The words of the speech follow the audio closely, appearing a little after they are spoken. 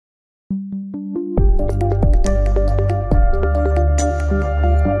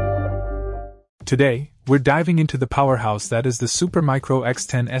Today, we're diving into the powerhouse that is the Supermicro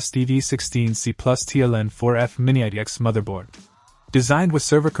X10SDV-16C TLN4F Mini-ITX Motherboard. Designed with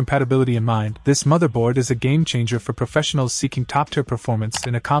server compatibility in mind, this motherboard is a game-changer for professionals seeking top-tier performance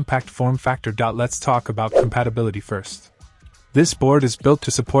in a compact form factor. Let's talk about compatibility first. This board is built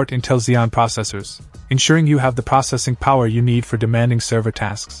to support Intel Xeon processors, ensuring you have the processing power you need for demanding server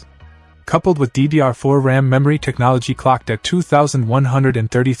tasks. Coupled with DDR4 RAM memory technology clocked at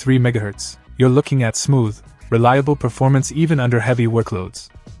 2133 MHz, you're looking at smooth, reliable performance even under heavy workloads.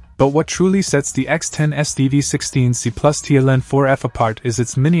 But what truly sets the X10SDV-16C TLN4F apart is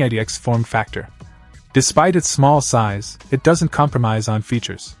its Mini-ITX form factor. Despite its small size, it doesn't compromise on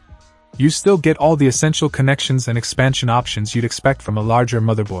features. You still get all the essential connections and expansion options you'd expect from a larger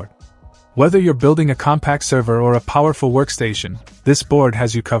motherboard. Whether you're building a compact server or a powerful workstation, this board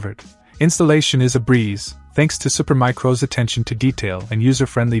has you covered. Installation is a breeze, thanks to Supermicro's attention to detail and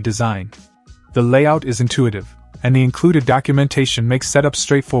user-friendly design. The layout is intuitive, and the included documentation makes setup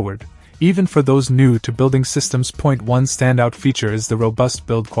straightforward, even for those new to building systems. One standout feature is the robust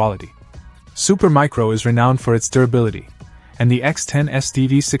build quality. Supermicro is renowned for its durability, and the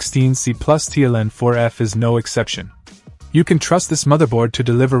X10SDV-16C TLN4F is no exception. You can trust this motherboard to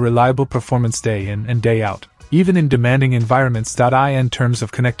deliver reliable performance day in and day out, even in demanding environments. In terms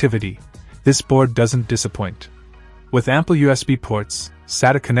of connectivity, this board doesn't disappoint. With ample USB ports,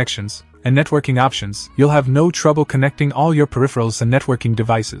 SATA connections, and networking options, you'll have no trouble connecting all your peripherals and networking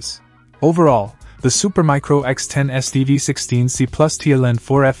devices. Overall, the Supermicro X10SDV-16C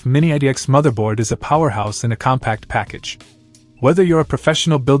TLN4F Mini-ITX motherboard is a powerhouse in a compact package. Whether you're a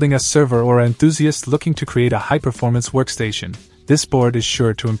professional building a server or an enthusiast looking to create a high-performance workstation, this board is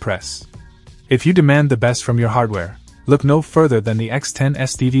sure to impress. If you demand the best from your hardware, look no further than the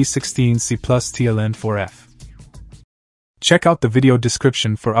X10SDV-16C TLN4F. Check out the video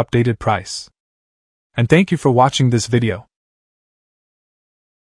description for updated price. And thank you for watching this video.